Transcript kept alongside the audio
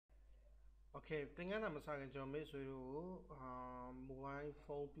Okay, tinggal nama saya jombe suruh mobile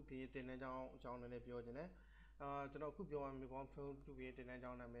phone tu pilih tenan jauh nene pilih je ne. Jadi aku pilih mobile phone tu pilih tenan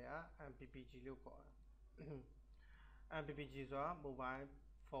jauh nama ya MPPG lu kau. MPPG tu mobile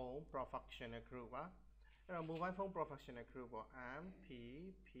phone professional group mobile phone professional group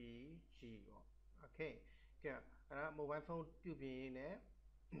MPPG Okay, mobile phone tu pilih ne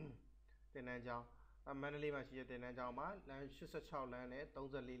tenan jauh. Mandalay မှာရှိတဲ့တင်နန်းကျောင်းမှာလမ်း86လမ်းနဲ့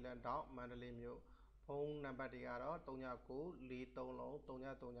34လမ်းတောက်မန္တလေးမြို့ဖုန်းနံပါတ်တွေကတော့3943လုံး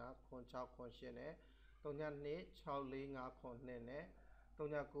39399698နဲ့39264592နဲ့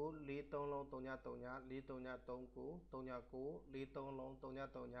3943လုံး39394339393943လုံး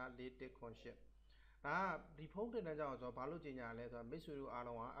39394198ဒါဒီဖုန်းတင်တဲ့ကြောင့်ဆိုတော့ဘာလို့ကြီးညာလဲဆိုတော့မိတ်ဆွေတို့အား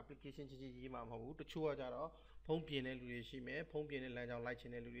လုံးက application ချင်းချင်းရေးမှာမဟုတ်ဘူးတချို့ကကြတော့ဖုန်းပြင်တဲ့လူတွေရှိမယ်ဖုန်းပြင်တဲ့လမ်းကြောင်းလိုက်ချ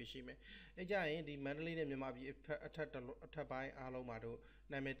င်တဲ့လူတွေရှိမယ်အဲကြရင်ဒီမန္တလေးနဲ့မြန်မာပြည်အထက်ပိုင်းအားလုံးမှာတို့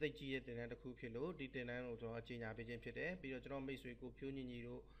နာမည်သိကြီးရဲ့တင်တန်းတစ်ခုဖြစ်လို့ဒီတင်တန်းကိုကျွန်တော်ကြီးညာပေးခြင်းဖြစ်တယ်ပြီးတော့ကျွန်တော်မိတ်ဆွေကိုဖြိုးညင်ကြီး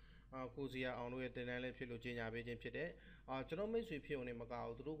တို့ကိုစီယာအောင်တို့ရဲ့တင်တန်းလေးဖြစ်လို့ကြီးညာပေးခြင်းဖြစ်တယ်ကျွန်တော်မိတ်ဆွေဖြစ်ုံနဲ့မက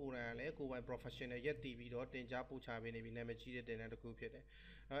ဘူးသူတို့ကိုယ်တိုင်ကလည်းကိုယ်ပိုင် professional ရက်တည်ပြီးတော့တင်ကြားပို့ချပေးနေပြီးနာမည်ကြီးတဲ့တင်တန်းတစ်ခုဖြစ်တယ်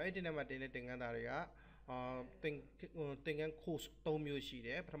အဲ့ဒီတင်တန်းမှာတင်တဲ့တင်ကန်းသားတွေကသင်ခန်း course 3မျိုးရှိတ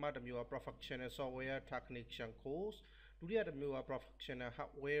ယ်ပထမတစ်မျိုးက professional software technician course ဒုတိယတစ်မျိုးက professional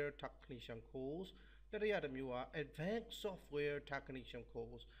hardware technician course တတိယတစ်မျိုးက advanced software technician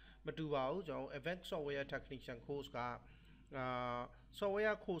course မတူပါဘူးကျွန်တော် advanced software technician course က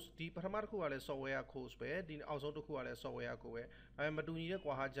software course ဒီပထမတစ်ခုကလည်း software course ပဲဒီအောက်ဆုံးတစ်ခုကလည်း software ကိုပဲမတူညီတဲ့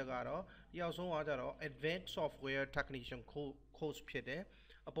ကွာဟာချက်ကတော့ဒီအောက်ဆုံးကကြတော့ advanced software technician course ဖြစ်တယ်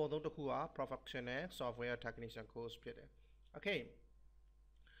အပေါ်ဆုံးတစ်ခုက professional software technician course ဖြစ်တယ် okay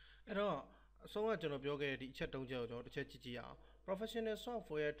အဲ့တော့အဆုံးကကျွန်တော်ပြောခဲ့တဲ့ဒီအချက်၃ချက်ကိုကျွန်တော်တစ်ချက်ကြည့်ကြည့်အောင် professional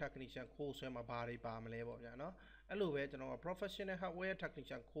software technician course ထဲမှာဘာတွေပါမလဲပေါ့ဗျာเนาะအဲ့လိုပဲကျွန်တော် professional hardware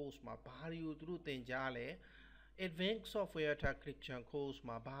technician course မှာဘာတွေကိုသူတို့သင်ကြားလဲAdvanced Software Technician Course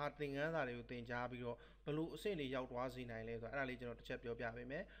မှာဘာသင်ခန်းစာတွေကိုသင်ကြားပြီးတော့ဘယ်လိုအဆင့်တွေရောက်သွားစေနိုင်လဲဆိုတော့အဲ့ဒါလေးကျွန်တော်တစ်ချက်ပြောပြပေး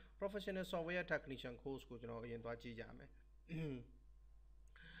မယ် Professional Software Technician Course ကိုကျွန်တော်အရင်သွားကြည့်ကြမယ်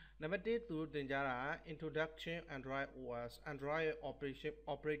နံပါတ်1သူတို့သင်ကြားတာ Introduction Android OS Android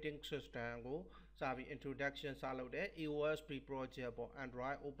Operating System ကိုစပြီး Introduction စလုပ်တဲ့ AOS Pre-Project ပေါ့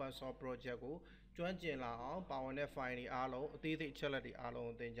Android Open Source Project ကိုကျွမ်းကျင်လာအောင်ပါဝင်တဲ့ file တွေအားလုံးအသေးစိတ်အချက်လက်တွေအား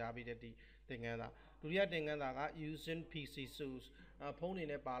လုံးသင်ကြားပြီးတဲ့ဒီသင်ခန်းစာဒုတိယသင်ခန်းစာက Using PC Source ဖုန်းတွေ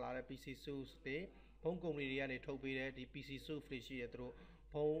နဲ့ပါလာတဲ့ PC Source တွေဖုန်းကုမ္ပဏီတွေကနေထုတ်ပေးတဲ့ဒီ PC Source တွေရှိတယ်သူတို့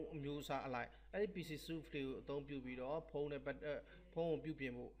ဖုန်းအမျိုးအစားအလိုက်အဲ့ဒီ PC Source တွေကိုအသုံးပြုပြီးတော့ဖုန်းနဲ့ဖုန်းကိုပြုပြ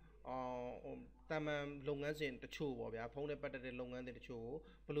င်ဖို့တမန်လုပ်ငန်းစဉ်တချို့ပေါ့ဗျာဖုန်းနဲ့ပတ်သက်တဲ့လုပ်ငန်းစဉ်တချို့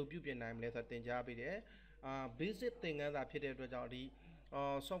ကိုဘယ်လိုပြုပြင်နိုင်မလဲဆိုတာသင်ကြားပေးတယ်basic သင်ခန်းစာဖြစ်တဲ့အတွက်ကြောင့်ဒီ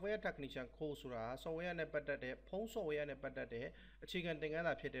software technician course ဆိုတာ software နဲ့ပတ်သက်တဲ့ဖုန်း software နဲ့ပတ်သက်တဲ့အခြေခံသင်ခန်း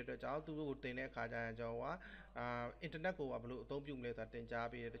စာဖြစ်တဲ့အတွက်ကြောင့်သူတို့ကိုသင်တဲ့အခါကျရင်ကျွန်တော်ကinternet ကိုဘယ်လိုအသုံးပြုမလဲဆိုတာသင်ကြား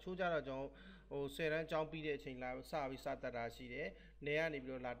ပေးတယ်တချို့ကျတော့ကျွန်တော်10တန်းကျောင်းပြီးတဲ့အချိန်လာစပြီးစတတ်တာရှိတယ်နေကနေ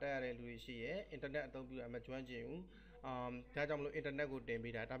ပြီးတော့လာတက်ရတဲ့လူတွေရှိရယ် internet အသုံးပြုရမကျွမ်းကျင်ဘူးဒါကြောင့်မလို့ internet ကိုတင်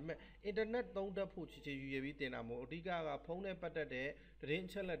ပေးတာဒါပေမဲ့ internet သုံးတတ်ဖို့ချီရွယ်ပြီးတင်တာမို့အဓိကဖုန်းနဲ့ပတ်သက်တဲ့သတင်းအ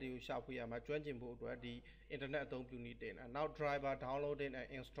ချက်အလက်တွေကိုရှာဖွေရမှာကျွမ်းကျင်ဖို့အတွက်ဒီ internet အသုံးပြုနည်းတင်တာနောက် driver downloading and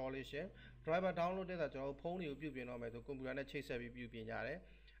installation driver downloading ဆိုတာကျွန်တော်ဖုန်းတွေကိုပြုပြင်တော့မယ်ဆိုကွန်ပျူတာနဲ့ချိတ်ဆက်ပြီးပြုပြင်ကြတယ်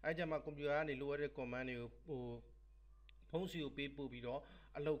အဲကြမှာကွန်ပျူတာကနေလိုအပ်တဲ့ command တွေကိုဖုန်းစီကိုပေးပို့ပြီးတော့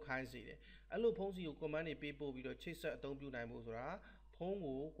အလုပ်ခိုင်းစေတယ်အဲ့လိုဖုန်းစီကို command တွေပေးပို့ပြီးတော့ချိတ်ဆက်အသုံးပြုနိုင်ဖို့ဆိုတာဖုန်း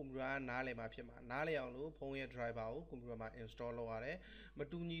ကိုကွန်ပျူတာနားလည်မှာဖြစ်မှာနားလည်အောင်လို့ဖုန်းရဲ့ driver ကိုကွန်ပျူတာမှာ install လုပ်ရတယ်မ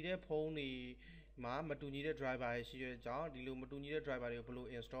တူညီတဲ့ဖုန်းတွေမှာမတူညီတဲ့ driver တွေရှိတဲ့အကြောင်းဒီလိုမတူညီတဲ့ driver တွေကိုဘယ်လို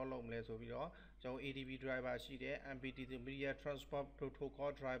install လုပ်မလဲဆိုပြီးတော့ကျွန်တော် ADB driver ရှိတယ် MPT Media Transport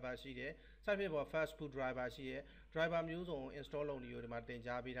Protocol driver ရှိတယ်စသဖြင့်ပေါ့ fast food driver ရှိတယ် driver မျိုးစုံ install လုပ်နေရောဒီမှာတင်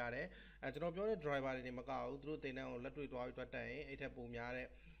ကြားပေးထားတယ်ကျွန်တော်ပြောတဲ့ driver တွေမကဘူးသူတို့တင်တဲ့ကိုလက်တွေ့သွားပြီးတွတ်တက်ရင်အဲ့ထက်ပိုများတဲ့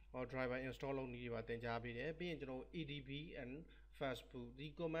driver install လုပ်နည်းတွေပါသင်ကြားပေးတယ်ပြီးရင်ကျွန်တော် ADB and fast food ဒီ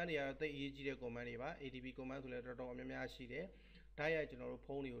command တွေကတော့တိတ်အရေးကြီးတဲ့ command တွေပါ ADB command ဆိုလည်းတော်တော်အများများရှိတယ်ဒါရိုက်ကျွန်တော်တို့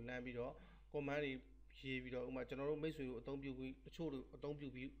ဖုန်းတွေကိုလမ်းပြီးတော့ command တွေရေးပြီးတော့ဥပမာကျွန်တော်တို့မိတ်ဆွေတို့အသုံးပြုပြီးတချို့တို့အသုံးပြု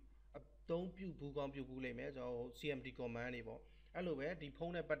ဘူးကောင်းပြုဘူးလိမ့်မယ်ကျွန်တော် CMD command တွေပေါ့အဲ့လိုပဲဒီဖု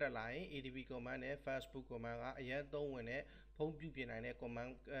န်းနဲ့ပတ်သက်လာရင် ADB command နဲ့ Facebook command ကအရင်သုံးဝင်တဲ့ဖုန်းပြုပြင်နိုင်တဲ့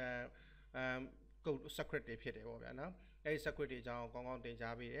command code secret တွေဖြစ်တယ်ပေါ့ဗျာနော်အဲ့ဒီ secret တွေအကြောင်းကောင်းကောင်းသင်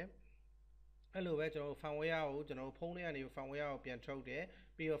ကြားပေးတယ်အဲ့လိုပဲကျွန်တော် firmware ကိုကျွန်တော်ဖုန်းထဲကနေ firmware ကိုပြန်ထုတ်တယ်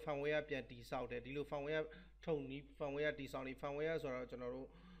ပြီးတော့ firmware ပြန်တည်ဆောက်တယ်ဒီလို firmware ထုတ်နည်း firmware တည်ဆောက်နည်း firmware ဆိုတော့ကျွန်တော်တို့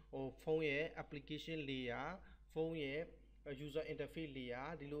ဖုန်းရဲ့ application layer ဖုန်းရဲ့ user interface layer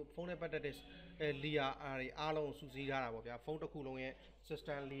ဒီလိုဖုန်းနဲ့ပတ်သက်တဲ့ layer တွေအားလုံးစုစည်းထားတာပေါ့ဗျာဖုန်းတစ်ခုလုံးရဲ့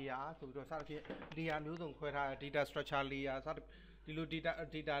system layer ဆိုပြီးတော့စသဖြင့် layer မျိုးစုံခွဲထားတဲ့ data structure layer ဒီလို data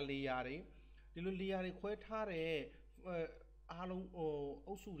layer တွေ ဒီလို layer တွေခွဲထားတဲ့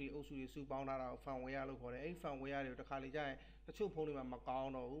အားလုံးအုပ်စုတွေစုပေါင်းထားတာကို firmware လို့ခေါ်တယ်အဲ့ firmware တွေကိုတစ်ခါလေကြာရင်တချို့ဖုန်းတွေမှာမကော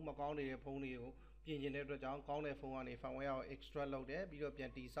င်းတော့ဘူးမကောင်းနေတဲ့ဖုန်းတွေကိုပြင်ကျင်တဲ့အတွက်ကြောင့်ကောင်းတဲ့ဖုန်းကနေ firmware ကို extract လုပ်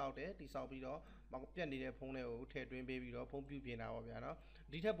တယ်ပြီးတော့ပြန်တိဆောက်ပြီးတော့ပြတ်နေတဲ့ဖုန်းတွေကိုထည့်သွင်းပေးပြီးတော့ဖုန်းပြုပြင်တာပေါ့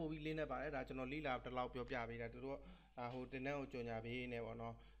ဗျာနော်ဒီထက်ပိုပြီးလေးနေပါတယ်ဒါကျွန်တော်လေးလာတစ်လောက်ပြောပြပေးတာသူတို့ဟိုတင်တန်းကိုကြော်ညာ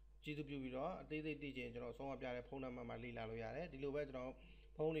ပေးနေပေါ့နော်ကျေးဇူးပြုပြီးတော့အသေးစိတ်သိချင်ကျွန်တော်အဆုံးအပြတဲ့ဖုန်းနံပါတ်မှာလေးလာလို့ရတယ်ဒီလိုပဲကျွန်တော်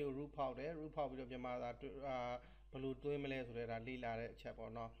ဖုန်းတွေကို root ဖောက်တယ် root ဖောက်ပြီးတော့မြန်မာသာဘယ်လိုတွင်းမလဲဆိုတော့ဒါလေးလာတဲ့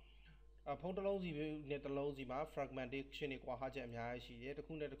အချက်ပေါ့နော်ဖုန်းတစ်လုံးစီနဲ့တစ်လုံးစီမှာ fragmentation တွေကွာဟချက်အများကြီးရှိတယ်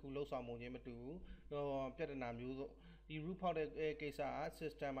တစ်ခုနဲ့တစ်ခုလှုပ်ဆောင်မှုချင်းမတူဘူးပြဿနာမျိုးဒီ root ဖောက်တဲ့ကိစ္စက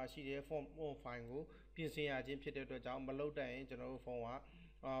system မှာရှိတဲ့ form file ကိုပြင်ဆင်ရခြင်းဖြစ်တဲ့အတွက်ကြောင့်မလုပ်တတ်ရင်ကျွန်တော်တို့ဖုန်းက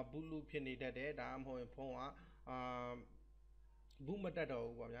boot loop ဖြစ်နေတတ်တယ်ဒါမှမဟုတ်ဖုန်းကဘူးမတက်တော့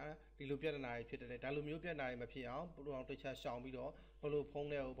ဘူးပေါ့ဗျာဒီလိုပြဿနာတွေဖြစ်တယ်ဒါလိုမျိုးပြဿနာတွေမဖြစ်အောင်ဘယ်လိုတစ်ချက်ရှောင်ပြီးတော့ဘယ်လိုဖုန်း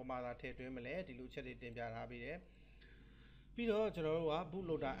တွေကိုပမာသာထည့်သွင်းမလဲဒီလိုချက်တွေတင်ပြထားပြီးတယ်ပြီးတော့ကျွန်တော်တို့က boot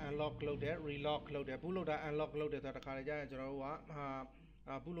loader unlock လုပ်တယ် relock လုပ်တယ် boot loader unlock လုပ်တယ်ဆိုတော့တခါလေကြာရင်ကျွန်တော်တို့က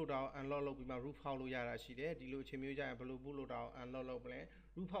boot loader ကို unlock လုပ်ပြီးမှ root ဖောက်လို့ရတာရှိတယ်ဒီလိုအချိန်မျိုးကြာရင်ဘယ်လို boot loader ကို unlock လုပ်မလဲ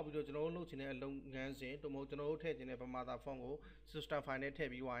root ဖောက်ပြီးတော့ကျွန်တော်တို့လုပ်ချင်တဲ့လုပ်ငန်းစဉ်တို့မဟုတ်ကျွန်တော်တို့ထည့်ချင်တဲ့ပမာသာဖုန်းကို system file နဲ့ထ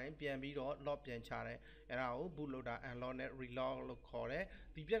ည့်ပြီးသွားရင်ပြန်ပြီးတော့ lock ပြန်ချတယ်အဲ့ဒါကို boot loader unlock နဲ့ relock လို့ခေါ်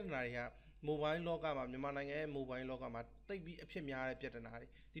တယ်ဒီပြဿနာတွေကmobile လောကမှာမြန်မာနိုင်ငံရဲ့ mobile လောကမှာတိတ်ပြီးအဖြစ်များတဲ့ပြဿနာ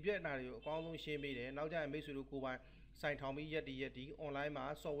တွေဒီပြဿနာတွေကိုအကောင်းဆုံးရှင်းပေးတယ်နောက်ကျရင်မိတ်ဆွေတို့ကိုယ်ပိုင်စိုင်ထောင်ပြီးရက်တီ online မှာ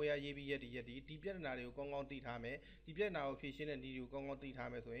software ရေးပြီးရက်တီဒီပြဿနာတွေကိုကောင်းကောင်းသိထားမယ်ဒီပြဿနာကိုဖြေရှင်းတဲ့နည်းတွေကိုကောင်းကောင်းသိ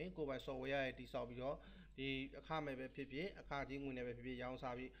ထားမယ်ဆိုရင်ကိုယ်ပိုင် software ရဲ့တိဆောက်ပြီးတော့ဒီအခမဲ့ပဲဖြစ်ဖြစ်အခချင်းငွေနဲ့ပဲဖြစ်ဖြစ်ရောင်း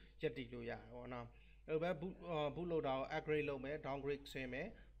စားပြီးရက်တီလို့ရတယ်ပေါ့နော်အဲ့လိုပဲ boot loader ကို upgrade လုပ်မယ် downgrade ဆင်းမယ်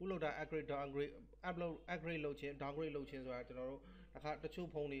boot loader upgrade upgrade လုပ်ခြင်း downgrade လုပ်ခြင်းဆိုတာကျွန်တော်တို့တ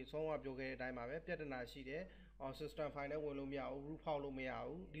ချို့ဖုန်းတွေဆုံးမပြောခဲ့တဲ့အတိုင်းပါပဲပြဿနာရှိတယ်system file နဲ့ဝင်လို့မရဘူး root ဖောက်လို့မ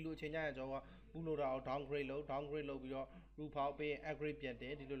ရဘူးဒီလိုအချိန်ကျရင်ကျွန်တော်က boot loader ကို downgrade လုပ်ပြီးတော့ root ဖောက်ပြီးရင် upgrade ပြန်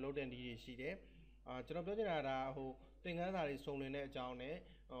တင်ဒီလိုလုပ်တဲ့နည်းတွေရှိတယ်ကျွန်တော်ပြောချင်တာကဟိုသင်ခန်းစာတွေစုံလင်တဲ့အကြောင်း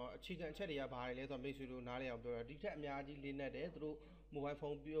နဲ့အခြေခံအချက်တွေကဘာတွေလဲဆိုတော့မိတ်ဆွေတို့နားလည်အောင်ပြောတာဒီထက်အများကြီးလေးနဲ့တယ်သူတို့ mobile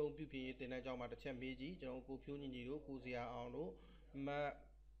phone ပြုပြင်ရေးတင်တဲ့အကြောင်းမှာတစ်ချက်မေးကြည့်ကျွန်တော်ကိုဖြိုးညီညီတို့ကိုစရာအောင်တို့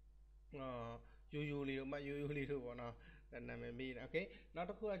မတ်ရိုးရိုးလေးတို့ပေါ့နော်နာမည်မေးတယ်โอเคနောက်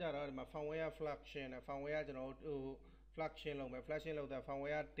တစ်ခုကကြတော့ဒီမှာ firmware fluction နဲ့ firmware ကျွန်တော်တို့ fluction လုပ်မယ် fluction လုပ်တဲ့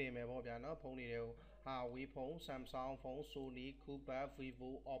firmware တင်မယ်ပေါ့ဗျာနော်ဖုန်းတွေကို Huawei ဖုန်း Samsung ဖုန်း Sony Cooper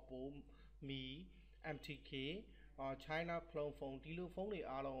Vivo Oppo Mi MTK China clone phone ဒီလိုဖုန်း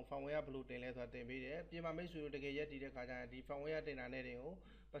တွေအားလုံး firmware ဘယ်လိုတင်လဲဆိုတာတင်ပေးတယ်ပြင်မှာမိတ်ဆွေတို့တကယ်ရက်တည်တဲ့ခါကျရင်ဒီ firmware တင်တာနဲ့တွေကို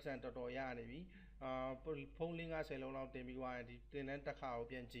ပတ်စံတော်တော်ရနေပြီဖုန်း50လုံးလောက်တင်ပြီးသွားရင်ဒီတင်တဲ့တစ်ခါ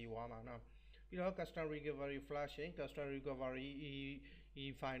ကိုပြန်ကြည်သွားမှာနော်ပြီးတော့ custom recovery flashing custom recovery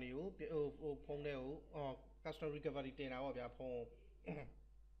file တွေကိုဖုန်းတွေကိုcustom recovery တင်တာပေါ့ဗျာဖု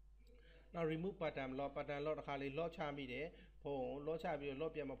န်းနောက် remove pattern lock တစ်ခါလေး lock ချမိတယ်ဖုန်းကို lock ချပြီးတော့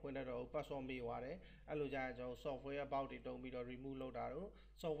lock ပြန်မဖွင့်တတ်တော့ဘူး password မေ့သွားတယ်အဲ့လိုကြာရင်ကျွန်တော် software box တွေတုံးပြီးတော့ remove လုပ်တာတို့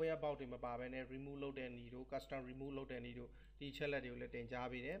software box တွေမပါဘဲနဲ့ remove လုပ်တဲ့နည်းတို့ custom remove လုပ်တဲ့နည်းတို့ဒီချက်လက်တွေကိုလည်း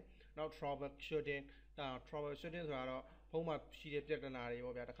တင်ကြားပေးတယ်နောက် troubleshooting ဆိုတာတော့ဖုန်းမှာရှိတဲ့ပြဿနာ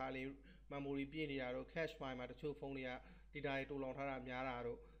တွေပေါ့ဗျာတစ်ခါလေး memory ပြည့်နေတာတို့ cache file မှာတချို့ဖုန်းတွေက data တွေတူလောင်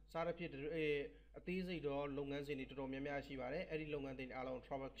ထားတာများတာတို့စားတစ်ဖြစ်အသေးစိတ်တော့လုပ်ငန်းစဉ်တွေတော်တော်များများရှိပါတယ်အဲ့ဒီလုပ်ငန်းတွေအားလုံး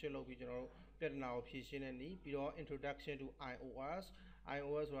troubleshoot လုပ်ပြီးကျွန်တော်တို့ပြဿနာကိုဖြေရှင်းတဲ့နည်းပြီးတော့ introduction to iOS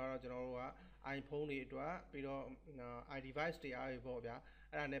ဆိုတာတော့ကျွန်တော်တို့က iPhone တွေအတွက်ပြီးတော့ iDevice တွေအားတွေပေါ့ဗျာ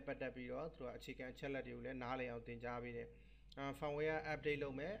အဲ့ဒါနဲ့ပတ်သက်ပြီးတော့သူကအခြေခံအချက်လက်တွေကိုလည်းနားလည်အောင်သင်ကြားပေးတယ်firmware update လု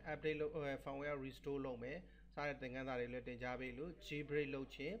ပ်မယ် firmware restore လုပ်မယ်စားတဲ့သင်ခန်းစာတွေလည်းတင်ကြားပေးလို့ jailbreak လုပ်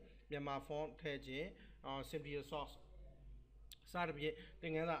ခြင်းမြန်မာ font ထည့်ခြင်းsimple source စားတဲ့ပြင်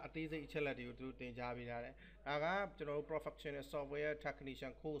သင်ခန်းစာအသေးစိတ်အချက်လက်တွေကိုသူတို့တင်ကြားပေးထားတယ်ဒါကကျွန်တော်တို့ professional software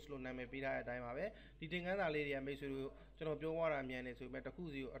technician course လို့နာမည်ပေးထားတဲ့အတိုင်းပါပဲဒီသင်ခန်းစာလေးတွေကမိတ်ဆွေတို့ကျွန်တော်ပြောသွားတာအမြန်နေဆိုပေမဲ့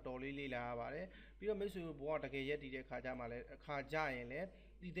တစ်ခုစီကိုအတော်လေးလေ့လာရပါတယ်ပြီးတော့မိတ်ဆွေတို့ဘောကတကယ်ရက်တည်တဲ့ခါကြမှာလဲအခါကြရင်လဲ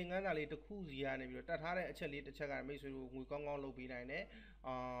ဒီသင်ခန်းစာလေးတစ်ခုစီကနေပြီးတော့တတ်ထားတဲ့အချက်လေးတစ်ချက်ကမိတ်ဆွေတို့ငွေကောင်းကောင်းလုပ်ပေးနိုင်တယ်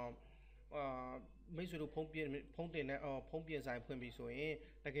မိတ်ဆွေတို့ဖုန်းတင်တဲ့ဖုန်းပြင်ဆိုင်ဖွင့်ပြီးဆို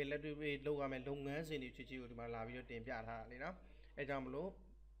ရင်တကယ်လက်တွေ့လုပ်ရမယ်လုပ်ငန်းစဉ်တွေချစ်ကိုဒီမှာလာပြီးတော့တင်ပြထားတာလေနော်အဲကြောင့်မလို့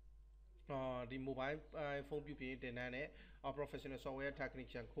ဒီ mobile phone ပြုပြင်တင်တန်းနဲ့ professional software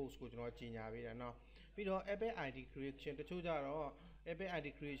technician course ကိုကျွန်တော်ကြီးညာပေးတယ်เนาะပြီးတော့ Apple ID creation တချို့ကြတော့ Apple ID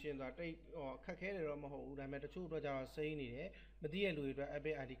creation ဆိုတာတိတ်ခက်ခဲတယ်တော့မဟုတ်ဘူးဒါပေမဲ့တချို့အတွက်ကျတော့စိမ့်နေတယ်မသိရလူတွေအတွက်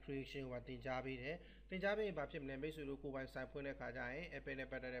Apple ID creation ကိုတင်ကြားပေးတယ်တင်ကြားပေးရင်ဘာဖြစ်မလဲမိတ်ဆွေတို့ကိုယ်ပိုင်ဆိုင်ဖွင့်တဲ့ခါကျရင် Apple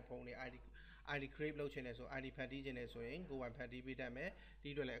နဲ့ပတ်သက်တဲ့ဖုန်းတွေ ID create လုပ်ချင်တယ်ဆို ID ဖန်တီးချင်တယ်ဆိုရင်ကိုယ်ပိုင်ဖန်တီးပေးတတ်မယ်ဒီ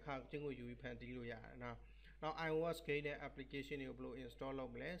အတွက်လည်းအခချင်းကိုယူပြီးဖန်တီးလို့ရတယ်เนาะနောက် iOS game နဲ့ application တွေကိုဘယ်လို install လု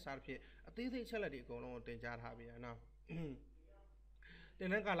ပ်မလဲစသဖြင့်အသေးစိတ်ချက်လက်တွေအကုန်လုံးကိုတင်ကြားထားပေးတာเนาะသ တ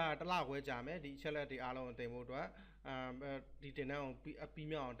င်တဲ့ကာလကတစ်လခွဲကြာမယ်ဒီချက်လက်တွေအားလုံးကိုတင်ဖို့အတွက်ဒီတင်တဲ့ကိုပြီး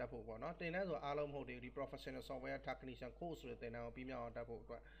မြောက်အောင်တက်ဖို့ပေါ့နော်တင်တဲ့ဆိုအားလုံးမဟုတ်သေးဘူးဒီ professional software technician course ဆိုတဲ့တင်တဲ့ကိုပြီးမြောက်အောင်တက်ဖို့အ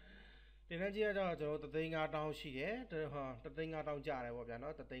တွက်တင်တဲ့ကြီးကတော့ကျွန်တော်3,500ရှိတယ်3,500ကျတယ်ပေါ့ဗျာ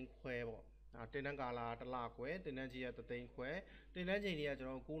နော်3,000ခွဲပေါ့တင်တဲ့ကာလတစ်လခွဲတင်တဲ့ကြီးက3,000ခွဲတင်တဲ့ချိန်တွေကကျွန်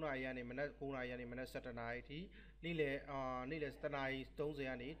တော်9နာရီကနေမနက်9နာရီကနေမနက်7နာရီအထိနေ့လယ်7နာရီ30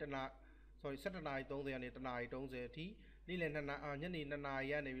ကနေတနာ sorry 7နာရီ30ကနေတနာရီ30အထိနေ့လယ်ညနေ2နာရီ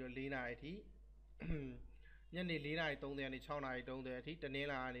ကနေပြီးတော့4နာရီအထိညနေ4နာရီ30ကနေ6နာရီ30အထိတနင်္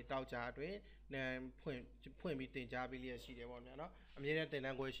လာကနေတောက်ကြအတွင်းဖွင့်ပြီးတင်ကြားပေးလျက်ရှိတယ်ပေါ့ဗျာနော်အမြဲတမ်းတင်တ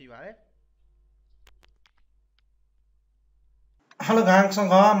န်းခွဲရှိပါတယ် Hello guys,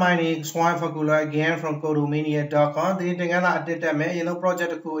 my name is Swai again from codomania.com ဒီတင်ကန်းလာအတက်တက်မယ်အရင်ဆုံး project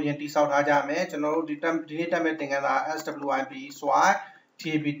တစ်ခုအရင်တည်ဆောက်ထားကြမယ်ကျွန်တော်တို့ဒီနေ့တက်မဲ့တင်ကန်းလာ SWIP Swai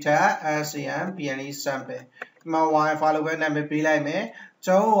TAB tab SCM PNE sample ဒီမှာ Wi-Fi လို့ပဲနာမည်ပေးလိုက်မယ်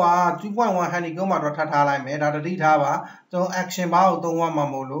ကျွန်တော်က 2.1 honeycomb မှာတော့ထပ်ထားလိုက်မယ်ဒါတတိထားပါကျွန်တော် action bar ကိုသုံးရမှာ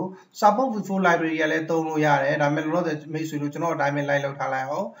မို့လို့ support v4 library ရလည်းသုံးလို့ရတယ်ဒါပေမဲ့လောလောဆယ်မိတ်ဆွေတို့ကျွန်တော်အတိုင်းပဲ လိုက်လုပ်ထားလိုက်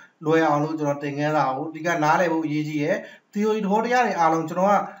အောင်လွယ်အောင်လို့ကျွန်တော်တင်ကန်းလာကိုဒီကနားလည်ဖို့အရေးကြီးရဲ့ theory သဘောတရားတွေအားလုံးကျွန်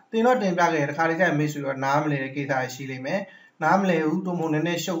တော်ကတင်တော့တင်ပြခဲ့တယ်တခါတည်းကျရင်မိတ်ဆွေတို့နားမလည်တဲ့ကိစ္စရှိလိမ့်မယ်နားမလည်ဘူးတို့မို့နည်းန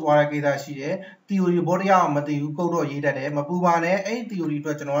ည်းရှုပ်သွားတဲ့ကိစ္စရှိတယ် theory ဘောတရားအောင်မသိဘူးကုတ်တော့ရေးတတ်တယ်မပူပါနဲ့အဲ့ theory အ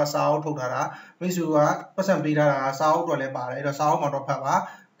တွက်ကျွန်တော်ကစာအုပ်ထုတ်ထားတာမိတ်ဆွေတို့ကပတ်စံပေးထားတာစာအုပ်တော့လည်းပါတယ်အဲ့တော့စာအုပ်မှာတော့ဖတ်ပါ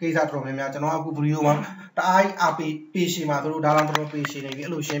ကိစ္စတော်များများကျွန်တော်အခု video မှာတအားအားပေးရှင်းမှာတို့ဒါတော့တော်ပေးရှင်းနေပြီ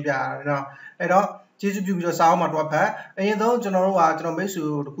အဲ့လိုရှင်းပြရတယ်နော်အဲ့တော့ကျေးဇူးပြုပြီးတော့စာအုပ်မှာတော့ဖတ်အရင်ဆုံးကျွန်တော်တို့ကကျွန်တော်မိတ်ဆွေ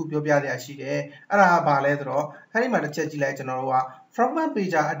တို့တခုပြောပြရရှိတယ်အဲ့ဒါကဘာလဲဆိုတော့အဲ့ဒီမှာတစ်ချက်ကြည့်လိုက်ကျွန်တော်တို့က fragment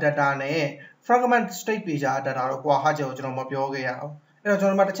pager adapter နဲ့ fragment state pager adapter တို့ကွာဟချက်ကိုကျွန်တော်မပြောခဲ့ရအောင်အဲ့တော့ကျွန်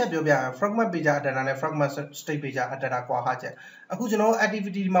တော်တို့တစ်ချက်ပြောပြရအောင် fragment pager adapter နဲ့ fragment state pager adapter ကွာဟချက်အခုကျွန်တော်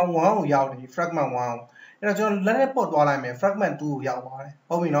activity မှာ1ကိုရောက်နေပြီ fragment 1ကိုအဲ့တော့ကျွန်တော်လက်နဲ့ပုတ်သွားလိုက်မယ် fragment 2ကိုရောက်သွားတယ်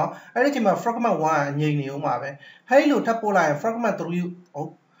ဟုတ်ပြီနော်အဲ့ဒီချိန်မှာ fragment 1အငြိမ်နေအောင်ပါပဲဟဲ့လို့ထပ်ပို့လိုက်ရင် fragment 3ဟုတ်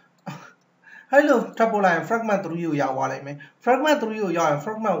ဟဲ့လို့ထပ်ပို့လိုက်ရင် fragment 3ကိုရောက်သွားလိမ့်မယ် fragment 3ကိုရောက်ရင်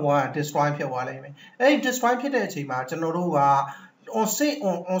fragment 1 destroy ဖြစ်သွားလိမ့်မယ်အဲ့ဒီ destroy ဖြစ်တဲ့အချိန်မှာကျွန်တော်တို့က on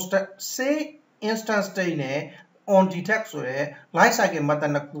say instance state နဲ့ on detect ဆိုတဲ့ life cycle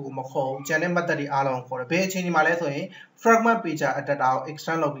method နှစ်ခုကိုမခေါ်ဘူးကျန်တဲ့ method တွေအားလုံးကိုခေါ်တယ်ဘယ်အချိန်ဒီမှာလဲဆိုရင် fragment pager adapter ကို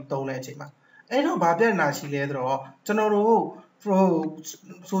extend လုပ်ပြီးသုံးတဲ့အချိန်မှာအဲ့တော့ဘာပြဿနာရှိလဲဆိုတော့ကျွန်တော်တို့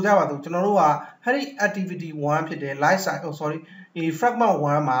ဆိုကြပါတော့ကျွန်တော်တို့ကအဲ့ဒီ activity 1ဖြစ်တဲ့ life cycle sorry ဒီ fragment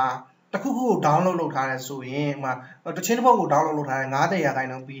 1မှာတခုခုကို download လုပ်ထားတယ်ဆိုရင်ဟိုမှာတချင်းတစ်ပုဒ်ကို download လုပ်ထားတယ်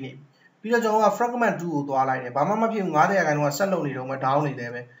90%ပြီးနေပြီးတော့ကျွန်တော်က fragment 2ကိုသွားလိုက်တယ်ဘာမှမဖြစ်ဘူး90%ကဆက်လုပ်နေတော့မှ down နေတ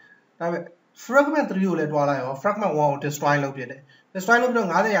ယ်ပဲဒါပေမဲ့ fragment 3ကိုလည်းတွားလိုက်ရော fragment 1ကို destroy လုပ်ပြတယ် destroy လုပ်ပြီးတော့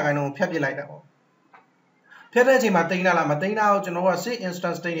90%ကိုဖျက်ပစ်လိုက်တာပေါ့ဖျက်တဲ့အချိန်မှာတင်တာလားမတင်တာကိုကျွန်တော်က say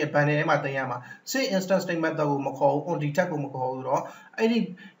instance state နဲ့ bundle ထဲမှာတင်ရမှာ say instance state method ကိုမခေါ်ဘူး on detect ကိုမခေါ်ဘူးတော့အဲ့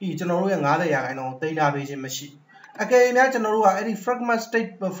ဒီကျွန်တော်တို့ရဲ့90%ကိုတင်တာပေးခြင်းမရှိဘူးအကယ်၍များကျွန်တော်တို့ကအဲ့ဒီ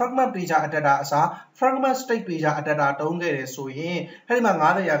fragment pager adapter အစား fragment state pager adapter တုံးခဲ့တယ်ဆိုရင်အဲ့ဒီမှာ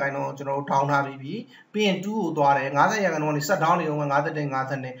90%ကိုကျွန်တော်တို့ down ထားပြီးပြီးရင်2ကိုသွားတယ်90%ကနေ set down နေတော့50တင်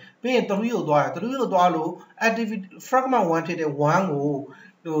50နဲ့ပြီးရင်3ကိုသွားတယ်3ကိုသွားလို့ activity fragment 1ဖြစ်တဲ့1ကို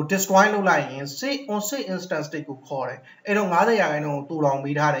destroy လုပ်လိုက်ရင် say instance state ကိုခေါ်တယ်အဲ့တော့90%ကိုတူတောင်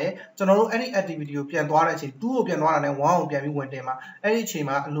ပေးထားတယ်ကျွန်တော်တို့အဲ့ဒီ activity ကိုပြန်သွားတဲ့အချိန်2ကိုပြန်သွားတာနဲ့1ကိုပြန်ပြီးဝင်တင်မှာအဲ့ဒီအချိန်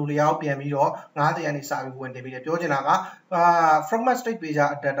မှာအလိုလျောက်ပြန်ပြီးတော့90ကနေစပြီးဝင်တင်ပြီးတယ်ပြောချင်တာကfragment state pager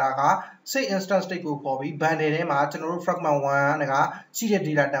adapter က say instance state ကိုခေါ်ပြီး bundle ထဲမှာကျွန်တော်တို့ fragment 1ကရှိတဲ့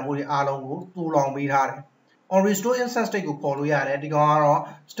data တန်ဖိုးတွေအားလုံးကိုတူတောင်ပေးထားတယ်on restore instance state ကိုခေါ်လို့ရတယ်ဒီကောင်က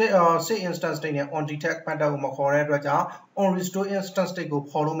တော့ say instance state နဲ့ on detect method ကိုမခေါ်တဲ့အတွက်ကြောင့် on restore instance state ကို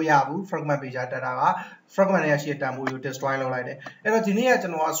ခေါ်လို့မရဘူး fragment pager data က fragment ရဲ့ရှိတဲ့တန်ဖိုးကို destroy လုပ်လိုက်တယ်အဲ့တော့ဒီနေ့ကကျွ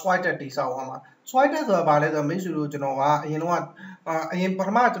န်တော်က SwipeTab တိစောက်အောင်ပါ SwipeTab ဆိုတာဘာလဲဆိုတော့မိတ်ဆွေတို့ကျွန်တော်ကအရင်ပထ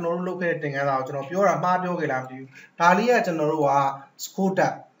မကျွန်တော်တို့လုပ်ခဲ့တဲ့တင်ကန်းစာကိုကျွန်တော်ပြောတာမှားပြောခဲ့လားမသိဘူးဒါလေးကကျွန်တော်တို့က score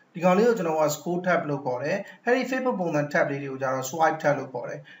tab ဒီကောင်လေးကိုကျွန်တော်က score tab လို့ခေါ်တယ်အဲ့ဒီ Facebook ပုံစံ tab လေးတွေကိုကျတော့ swipe tab လို့ခေါ်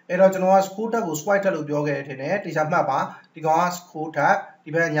တယ်အဲ့တော့ကျွန်တော်က score tab ကို swipe tab လို့ပြောခဲ့တဲ့ထင်တယ်တေချာမှတ်ပါဒီကောင်က score tab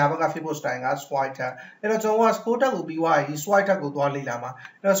ဒီဘက်ညာဘက်က Facebook style က swipe tab အဲ့တော့ကျွန်တော်က score tab ကိုပြီးသွားရင် swipe tab ကိုသွားလေ့လာမှာ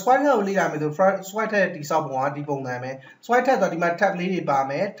အဲ့တော့ swipe tab ကိုလေ့လာမယ်ဆို swipe tab ရဲ့တိစောက်ပုံကဒီပုံစံပဲ swipe tab ဆိုတော့ဒီမှာ tab လေးတွေပါ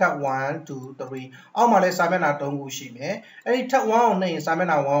မယ် tab 1 2 3အောက်မှာလည်းစာမျက်နှာ3ခုရှိမယ်အဲ့ဒီ tab 1ကိုနှိပ်ရင်စာမျက်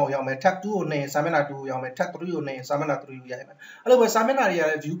နှာ1ကိုရောက်မယ် tab 2ကိုနှိပ်ရင်စာမျက်နှာ2ကိုရောက်မယ် tab 3ကိုနှိပ်ရင်စာမျက်နှာ3ကိုရောက်မယ်အဲ့လိုပဲစာမျက်နှာတွေက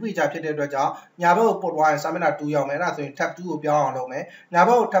လည်း view pager ဖြစ်တဲ့အတွက်ကြောင့်ညာဘက်ကိုပုတ်သွားရင်စာမျက်နှာ2ရောက်မယ်အဲ့ဒါဆိုရင် tab 2ကိုပြောင်းအောင်လုပ်မယ်ညာဘ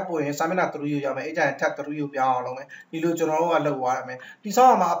က်ကို tab ပို့ရင်စာမျက်နှာ3ကိုရောက်မယ်အဲ့ကြရင် tab 3ကိုပြောင်းအောင်လုပ်မယ်ဒီလိုကျွန်တော်တို့ကလုပ်သွားရမယ်ဒီ ဒီဆော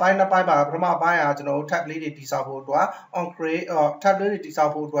က်မှာအပိုင်းနှစ်ပိုင်းပါပထမအပိုင်းကကျွန်တော်တို့ tab လေးတွေတိဆောက်ဖို့အတွက် on create tab လေးတွေတိဆော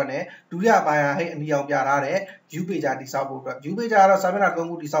က်ဖို့အတွက် ਨੇ ဒုတိယအပိုင်းကဟဲ့အနီအောင်ပြထားတဲ့ ViewPager တိဆောက်ဖို့အတွက် ViewPager ကတော့စာမျက်နှာ3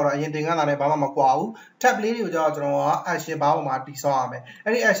ခုတိဆောက်တာအရင်သင်ခန်းစာနဲ့ဘာမှမကွာဘူး tab လေးတွေကိုကျွန်တော်က action bar ပေါ်မှာတိဆောက်ရမယ်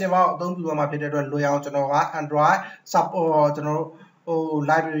အဲ့ဒီ action bar ကိုအသုံးပြုရမှာဖြစ်တဲ့အတွက်လွယ်အောင်ကျွန်တော်က Android support ကျွန်တော်တို့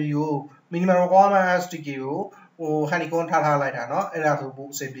library ကို minimum requirement SDK ကိုhoneycomb ထားလိုက်တာเนาะအဲ့ဒါဆိုပို့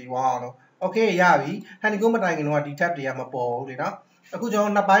အဆင်ပြေသွားအောင်လို့ okay ရပြီ honeycomb မတိုင်ခင်တော့ဒီ tab တွေကမပေါ်ဘူးလေเนาะအခုကျွန်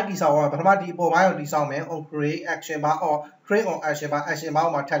တော်နှစ်ပိုင်းတိဆောက်ရအောင်ပထမဒီအပေါ်ပိုင်းကိုတိဆောက်မယ် on create action bar or create on action bar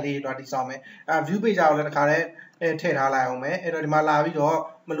မှာ tab လေးတွေတိဆောက်မယ်view page ကိုလည်းတစ်ခါတည်းထည့်ထားလိုက်အောင်မယ်အဲ့တော့ဒီမှာလာပြီးတော့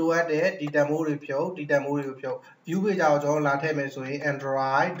မလိုအပ်တဲ့ဒီ demo တွေဖြုတ်ဒီ demo တွေကိုဖြုတ် view page ကိုကျွန်တော်လာထည့်မယ်ဆိုရင်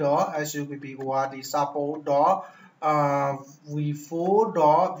android.supp ကိုကဒီ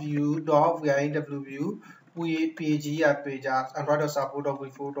support.v4.view.view ViewPager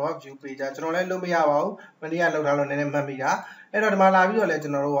Android.support.v4.viewPager ကျွန်တော်လည်းလုပ်မရပါဘူးမနေ့ကလောက်ထားလို့နည်းနည်းမှတ်မိတာအဲ့တော့ဒီမှာလာပြီးတော့လည်းကျွ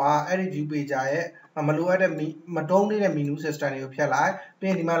န်တော်တို့ကအဲ့ဒီ ViewPager ရဲ့မလိုအပ်တဲ့မတုံးနေတဲ့ menu system တွေကိုဖျက်လိုက်ပြီး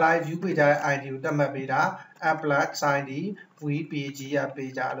ရင်ဒီမှာလာပြီး ViewPager ရဲ့ ID ကိုသတ်မှတ်ပေးတာ applet sign d ViewPager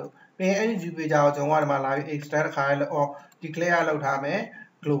pager လို့ပြီးရင်အဲ့ဒီ ViewPager ကိုကျွန်တော်ကဒီမှာလာပြီး extend တစ်ခါလေး declare လုပ်ထားမယ်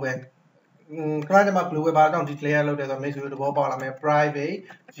global ခဏဒီမှာ global ဘာကြောင့် declare လုပ်တယ်ဆိုတော့မိတ်ဆွေတို့သဘောပေါက်လာမယ် private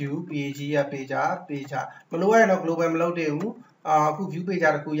ViewPager pager မလိုရရင်တော့ global မလုပ်သေးဘူးအခု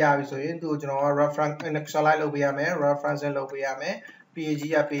ViewPager တခုရပြီဆိုရင်သူ့ကိုကျွန်တော်က reference initialize လုပ်ပေးရမယ် reference လုပ်ပေးရမယ်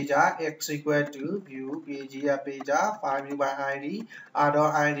pager x equal to ViewPager pager file view by id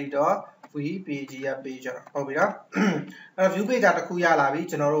r.id.ViewPager ဟုတ်ပြီနော်အဲ့တော့ ViewPager တခုရလာပြီ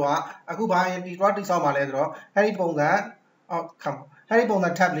ကျွန်တော်တို့ကအခုဘာ integral တိဆောက်မှာလဲဆိုတော့အဲ့ဒီပုံစံအဲ့ဒီပုံစံ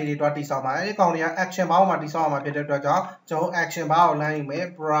tab လေးတွေတွားတိဆောက်မှာအဲ့ဒီကောင်တွေက action bar မှာတိဆောက်အောင်မှာဖြစ်တဲ့အတွက်ကြောင့်ကျွန်တော် action bar ကိုလမ်းယူမယ်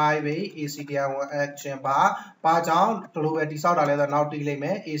private actr1 action bar ဘာကြောင့် global တိဆောက်တာလဲဆိုတော့နောက်တီးလိုက်မ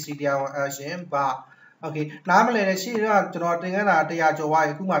ယ် actr1 action bar okay နားမလဲတဲ့ရှေ့ကကျွန်တော်တင်ခန်းတာ100ကျော်သွား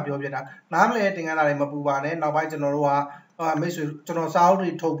ပြီအခုမှပြောပြတာနားမလဲတင်ခန်းတာတွေမပူပါနဲ့နောက်ပိုင်းကျွန်တော်တို့ကမိတ်ဆွေကျွန်တော်စာအုပ်တွေ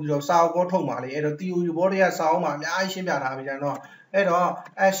ထုတ်ပြီးတော့စာအုပ်ကောထုတ်ပါလေအဲ့တော့ theory ဘောတွေကစာအုပ်မှာအများကြီးရှင်းပြထားပြီကျွန်တော်အဲ့တော့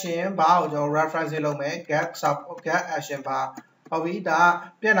action bar ကိုကျွန်တော် reference လုပ်မယ် get action bar ဟုတ်ပြီဒါ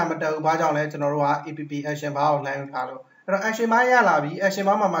ပြန်လာမတက်ဘူးဘာကြောင့်လဲကျွန်တော်တို့က app action bar ကိုလမ်းယူထားလို့အဲ့တော့ action bar ရလာပြီ action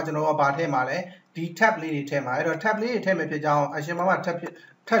bar မှာကျွန်တော်တို့ကဗာထည့်မှာလဲဒီ tab လေးတွေထည့်မှာအဲ့တော့ tab လေးတွေထည့်မယ်ဖြစ်ကြောင်း action bar မှာ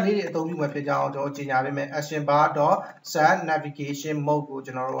tab လေးတွေအသုံးပြုမယ်ဖြစ်ကြောင်းကျွန်တော်ကြေညာပေးမယ် action bar.set navigation mode ကို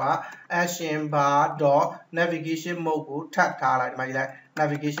ကျွန်တော်တို့က action bar.navigation mode ကို tab ထားလိုက်ဒီမှာကြည့်လိုက်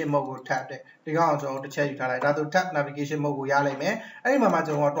navigation mode ကို tab တဲ့ဒီကောင်ကျွန်တော်တို့တစ်ချက်ယူထားလိုက်ဒါဆို tab navigation mode ကိုရလိုက်မယ်အဲ့ဒီမှာ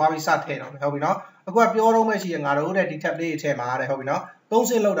ကျွန်တော်ကတွားပြီးစထည့်တော့မယ်ဟုတ်ပြီနော်အခုကပြောတော့မှရှိရငါတို့တဲ့ဒီ tab လေးတွေထည့်မှာတဲ့ဟုတ်ပြီနော်သုံး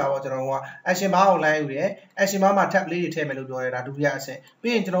ဆင့်လောက်တာပေါ့ကျွန်တော်က action bar ကိုလမ်းယူတယ် action bar မှာ tab လေးတွေထည့်မယ်လို့ပြောတယ်ဒါဒုတိယအဆင့်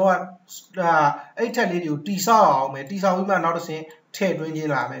ပြီးရင်ကျွန်တော်ကအဲ့ tab လေးတွေကိုတိဆောက်အောင်မယ်တိဆောက်ပြီးမှနောက်တစ်ဆင့်ထည့်သွင်းခြ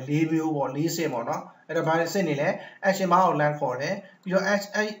င်းလာမယ်၄မျိုးပေါ့၄ဆင့်ပေါ့နော်အဲ့တော့ဘာဆင့်နေလဲ action bar ကိုလမ်းခေါ်တယ်ပြီးတော့အဲ့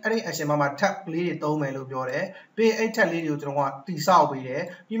ဒီ action bar မှာ tab လေးတွေသုံးမယ်လို့ပြောတယ်ပြီးရင်အဲ့ tab လေးတွေကိုကျွန်တော်ကတိဆောက်ပေးတယ်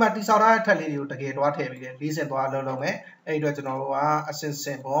ပြီးမှတိဆောက်ထားတဲ့ tab လေးတွေကိုတကယ်တွားထည့်ပေးတယ်၄ဆင့်တွားလုံးမယ်အဲ့ဒီတော့ကျွန်တော်တို့ကအဆင့်ဆ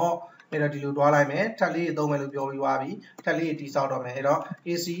င့်ပေါ့အဲ့တော့ဒီလိုတွားလိုက်မယ် tab လေးတွေသုံးမယ်လို့ပြောပြီးသွားပြီ tab လေးတွေတိဆောက်တော့မယ်အဲ့တော့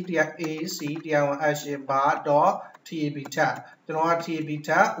actr1 action bar.tab tab ကျွန်တော်က tab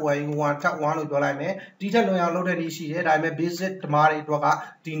tab 1 tab 1လို့ပြောလိုက်မယ်ဒီထက်လွန်အောင်လုပ်တဲ့နည်းရှိတယ်ဒါပေမဲ့ basic ဓမ္မတွေအတွက်က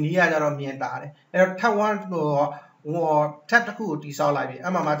ဒီနည်းကကြတော့မြင်တာတယ်အဲ့တော့ tab 1လို့tab တစ်ခုကိုတိဆောက်လိုက်ပြီ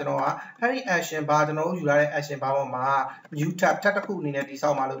အဲ့မှာကျွန်တော်ကအဲ့ဒီ action bar ကျွန်တော်တို့ယူလာတဲ့ action bar ပေါ်မှာ new tab တစ်ခုအနေနဲ့တိဆော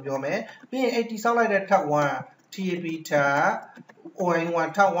က်မှာလို့ပြောမယ်ပြီးရင်အဲ့တိဆောက်လိုက်တဲ့ tab 1 tab tab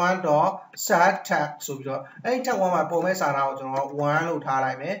on1 tab 1.set tab ဆိုပြီးတော့အဲ့ဒီ tab 1မှာပုံမဲ့စာသားကိုကျွန်တော်1လို့ထား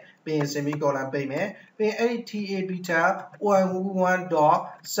လိုက်မယ်ပြီးရင် semicolon ပိတ်မယ်ပြီးရင်အဲ့ဒီ tab tab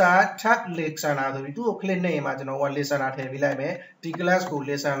on1.set tab listener ဆိုပြီးသူ့ကို click နေရင်မှကျွန်တော်က listener ထည့်ပေးလိုက်မယ်ဒီ class ကို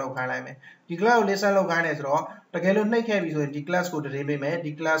listen လုပ်ခိုင်းလိုက်မယ်ဒီ class ကို listen လုပ်ခိုင်းတယ်ဆိုတော့တကယ်လို့နှိပ်ခဲ့ပြီဆိုရင်ဒီ class ကိုတည်ပေးမယ်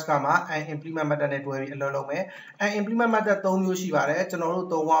ဒီ class ကမှ implement method နဲ့တွဲပြီးအလုပ်လုပ်မယ်implement method 3မျိုးရှိပါတယ်ကျွန်တော်တို့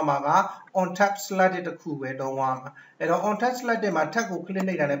သုံးဝါမှာက on tab selected တစ်ခုပဲသုံးဝါမှာအဲ့တော့ on tab selected မှာ tab ကို click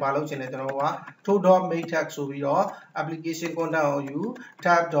နှိပ်တာနဲ့မလုပ်ချင်လဲကျွန်တော်တို့က to.make tag ဆိုပြီးတော့ application content ကိုယူ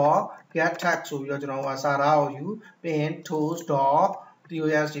tab.get tag ဆိုပြီးတော့ကျွန်တော်တို့ကစာသားကိုယူပြီးရင်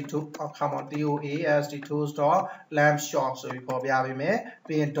toast.lamp shop ဆိုပြီးပေါ်ပြပေးမယ်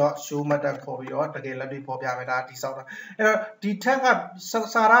ပြီးရင် .show method ခေါ်ပြီးတော့တကယ်လက်တွေ့ပေါ်ပြမယ်ဒါတိဆောက်တာအဲ့တော့ဒီ tab က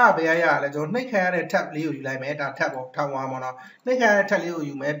စာသားကဘယ်ရရလဲကျွန်တော်နှိပ်ခံရတဲ့ tab လေးကိုယူလိုက်မယ်ဒါ tab ပေါ့ tab 1ပေါ့နော်နှိပ်ခံရတဲ့ tab လေးကို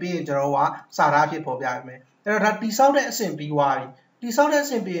ယူမယ်ပြီးရင်ကျွန်တော်တို့ကစာသားဖြစ်ပေါ်ပြပေးမယ်အဲ့တော့ဒါတိဆောက်တဲ့အဆင့်ပြီးသွားပြီတိဆောက်တဲ့အ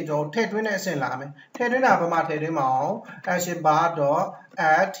ဆင့်ပြီးရင်ကျွန်တော်ထည့်သွင်းတဲ့အဆင့်လာမယ်ထည့်သွင်းတာဘာမှထည့်သွင်းမအောင် action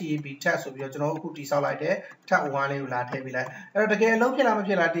bar.add tab tab ဆိုပြီးတော့ကျွန်တော်အခုတိဆောက်လိုက်တဲ့ tab 1လေးကိုလာထည့်ပေးလိုက်အဲ့တော့တကယ်အလုပ်ဖြစ်လားမ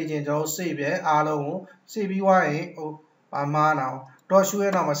ဖြစ်လားသိချင်ကျွန်တော် save ပဲအားလုံးကို save ပြီးသွားရင်ဟိုဘာမှမအောင် dot show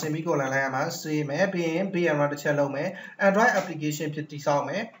ရဲ့နောက်မှာ semicolon လိုက်ရမှာ save မယ်ပြီးရင် B and run တစ်ချက်လုပ်မယ် Android application ဖြစ်တည်ဆောက်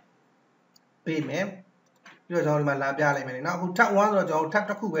မယ်ပေးမယ်ပြီးတော့ကျွန်တော်ဒီမှာလာပြလိုက်မယ်နော်အခု tab 1ဆိုတော့ကျွန်တော် tab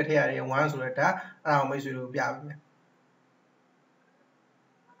တစ်ခုပဲထည့်ရတယ်1ဆိုတဲ့ tab အဲ့ဒါကိုမိတ်ဆွေတို့ပြပေးမယ်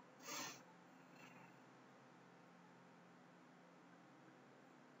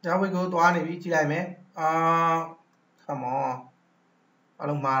ဒါဝိကိုသွားနေပြီကြည့်လိုက်မယ် come on အ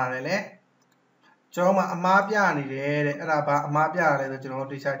လုံးမှားရတယ်လေကျွန်တော်မှအမားပြနေတယ်တဲ့အဲ့ဒါဘာအမားပြရလဲဆိုကျွန်တော်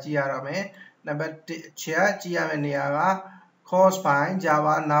တို့တရားကြည့်ရတော့မယ်နံပါတ်1ချက်ကြည့်ရမယ့်နေရာက course file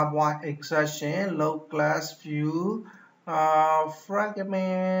java nav1 exception load class view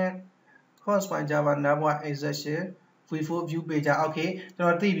fragment course file java nav1 exception v4 ViewPager okay ကျွန်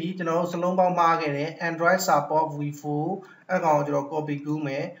တော်သိပြီကျွန်တော်စလုံးပေါင်းမှားခဲ့တယ် Android support v4 အဲ့ကောင်ကိုကျွန်တော် copy ကူးမ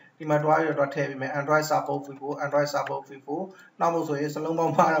ယ်ဒီမှာတွားပြီးတော့ထည့်ပေးမယ် Android support v4 Android support v4 နောက်မို့ဆိုရင်စလုံးပေါ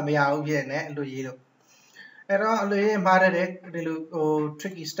င်းမှားတော့မရဘူးဖြစ်နေအလို့ရေးလို့အဲ့တော့အလို့ရေးမှားတဲ့ဒီလိုဟို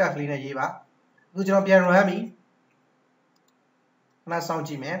tricky stuff လေးနဲ့ရေးပါအခုကျွန်တော်ပြန် run ပြီခဏစောင့်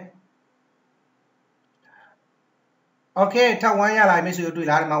ကြည့်မယ် okay ထပ်1ရလာပြီဆိုတွေ့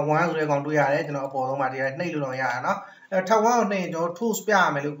လားဒီမှာ1ဆိုတဲ့ကောင်တွေ့ရတယ်ကျွန်တော်အပေါ်ဆုံးမှာဒီနှိပ်လို့တော့ရတာเนาะအဲ့ထပ်1ကိုနှိပ်ရင်ကျွန်တော် tools ပြရ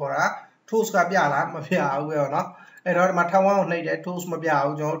မယ်လို့ခေါ်တာ tools ကပြလားမပြဘူးပဲเนาะအဲ့တော့ဒီမှာထပ်1ကိုနှိပ်တယ် tools မပြ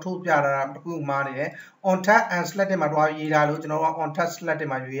ဘူးကျွန်တော် tools ပြတာတခုမှားနေတယ် on tab and selected မှာတွားရေးထားလို့ကျွန်တော်က on tab selected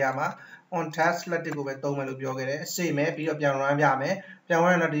မှာရွေးရမှာ on tab selected ကိုပဲသုံးမယ်လို့ပြောခဲ့တယ် save မယ်ပြီးတော့ပြန် run ပြမယ်ပြန်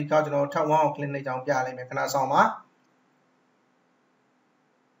run တော့ဒီကောက်ကျွန်တော်ထပ်1ကို click နှိပ်ကြအောင်ပြလိုက်မယ်ခဏဆောင်ပါ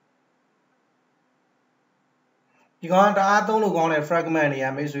ဒီကောင်တအားသုံးလို့ကောင်းတဲ့ fragment တွေက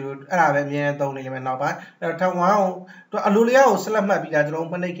မိတ်ဆွေတို့အဲ့ဒါပဲအမြဲတမ်းသုံးနေလိမ့်မယ်နောက်ပိုင်းအဲ့တော့ tab 1ကိုသူအလိုလျားကိုဆက်လက်မှတ်ပြီးတာကျွန်တော်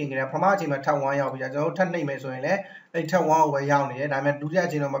မနှိပ်ခင်ကြတယ်ပထမအချိန်မှာ tab 1ရောက်ပြီးတာကျွန်တော်ထပ်နှိပ်မယ်ဆိုရင်လည်းအဲ့ tab 1ကိုပဲရောက်နေတယ်ဒါပေမဲ့ဒုတိယအ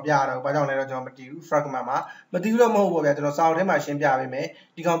ချိန်တော့မပြတော့ဘူးဘာကြောင့်လဲတော့ကျွန်တော်မသိဘူး fragment မှာမသိဘူးတော့မဟုတ်ဘူးဗျာကျွန်တော်စာအုပ်ထဲမှာရှင်းပြပေးမယ်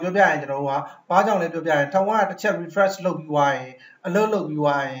ဒီကောင်ပြောပြရင်ကျွန်တော်တို့ကဘာကြောင့်လဲပြောပြရင် tab 1ကတစ်ချက် refresh လုပ်ပြီးသွားရင်အလုပ်လုပ်ပြီး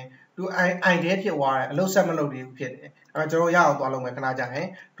သွားရင်သူidea ဖြစ်သွားတယ်အလုပ်ဆက်မလုပ်သေးဘူးဖြစ်တယ်အဲ့တော့ကျွန်တော်ရအောင်သွားလုပ်မယ်ခဏကြာရင်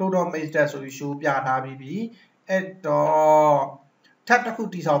total method ဆိုပြီး show ပြထားပြီးအဲ့တော့ tab တစ်ခု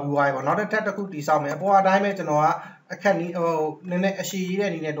တည်ဆောက်ပြီးသွားပြီပေါ့နောက်တစ် tab တစ်ခုတည်ဆောက်မယ်အပေါ်အတိုင်းပဲကျွန်တော်ကအခက်နည်းဟိုနည်းနည်းအရှိကြီး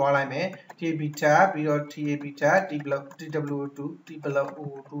တဲ့နည်းနဲ့တွားလိုက်မယ် tab tab ပြီးတော့ tab tab tw2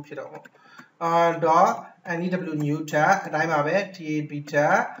 tw2 ဖြစ်တော့dot new new tab အတိုင်းပါပဲ tab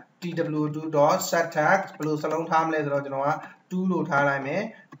tab tw2 set tag ဘယ်လိုစလုံးထားမလဲဆိုတော့ကျွန်တော်က2လို့ထားလိုက်မယ်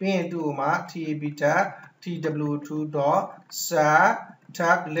ပြီးရင်2ကိုမှ tab tab tw2 set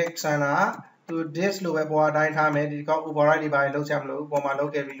tab listener to this လို့ပဲပေါ်အတိုင်းထားမယ်ဒီကောက် override တွေပါလောက်ချင်မလို့ပေါ်မှာလော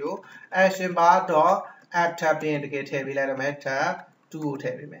က်ခဲ့ပြီလို့ action bar dot add tab ပြင်တကယ်ထည့်ပေးလိုက်တော့မယ် tab 2ကိုထ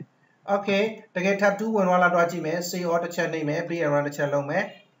ည့်ပေးမယ် okay တကယ် tab 2ဝင်သွားလာတော့ကြည့်မယ် save all တစ်ချက်နှိပ်မယ်ပြီး run တစ်ချက်လုပ်မယ်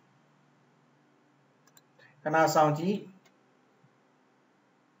ခဏစောင့်ကြည့်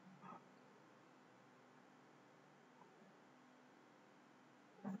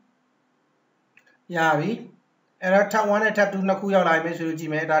ရပြီအဲ့တော့ tab 1နဲ့ tab 2နှစ်ခုရောက်လာပြီဆိုလို့ကြ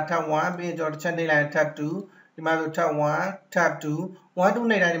ည့်မယ်ဒါ tab 1ပြီးရင်ကျွန်တော်တစ်ချက်နှိပ်လိုက်ရင် tab 2ဒီမှာဆို tab 1 tab 2 1 2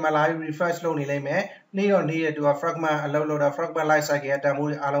နှိပ်တိုင်းဒီမှာလာပြီး refresh လုပ်နေလိမ့်မယ်နှိပ်တော့နှိပ်ရတူက fragment အလုပ်လုပ်တာ fragment life cycle ရဲ့တန်ဖိုး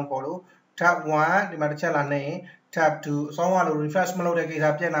တွေအားလုံးပေါ်လို့ tab 1ဒီမှာတစ်ချက်လာနှိပ်ရင် tab 2အဆုံးကလို့ refresh မလုပ်တဲ့ကိစ္စ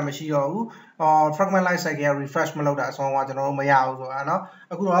ပြက်တာမရှိတော့ဘူး fragment life cycle က refresh မလုပ်တာအဆုံးကကျွန်တော်တို့မရဘူးဆိုတာเนาะ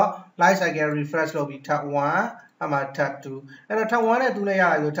အခုတော့ life cycle refresh လုပ်ပြီး tab 1အမှ tab 2အဲ့တော့ tab 1နဲ့2နဲ့ရ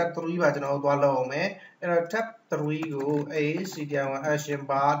လာပြီ tab 3ပါကျွန်တော်တို့သွားလုပ်အောင်မယ်အဲ့တော့ tab 3ကို ctr1 action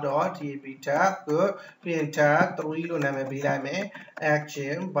bar dot tab tab ကိုပြီးရင် tab 3လို့နာမည်ပေးလိုက်မယ်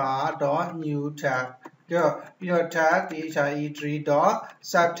action bar dot new tab ပြီးတော့ tab the3 dot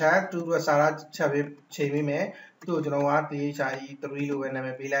sub tab 2အတွက်စာရချက်ပေးချိန်ပေးမယ်သူ့ကိုကျွန်တော်က the3 လို့ပဲနာမ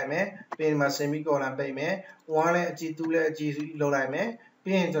ည်ပေးလိုက်မယ်ပြီးရင်ဒီမှာ semicolon ပိတ်မယ်1လည်းအကြည့်2လည်းအကြည့်လုပ်လိုက်မယ်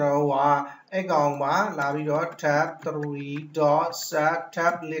ပြီးရင်ကျွန်တော်တို့ကအဲ့ကောင်မှာလာပြီးတော့ tab 3 dot set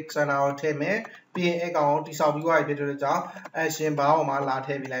tab listener ကိုထည့်မယ်ပြီးရင်အဲ့ကောင်ကိုတိဆောက်ပြီးသွားပြီဖြစ်တဲ့ကြောင့် action bar ပေါ်မှာလာထ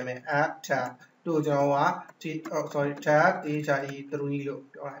ည့်ပေးလိုက်မယ် add tab တို့ကျွန်တော်က tab the3 လို့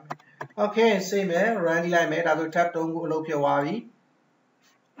ပြောလိုက်မယ် okay စိတ်မယ် run ကြည့်လိုက်မယ်ဒါဆို tab 3ကိုအလုပ်ဖြစ်သွားပြီ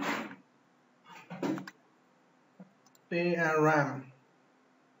ပြီး run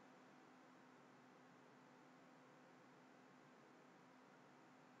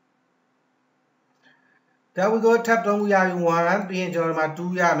ဒါဝီကို tab 3ခုရပြီ1ပြီးရင်ကျွန်တော်ဒီမှာ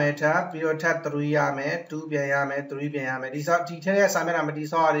2ရမယ် tab ပြီးတော့ tab 3ရမယ်2ပြန်ရမယ်3ပြန်ရမယ်ဒီထဲရဲ့စာမျက်နှာမတိ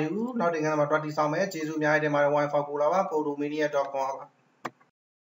ဆောက်ရသေးဘူးနောက်တင်ကမှာတွားတိဆောက်မယ်ကျေးဇူးအများကြီးတင်ပါတယ် wifi ကိုလာပါ codomania.com ပါ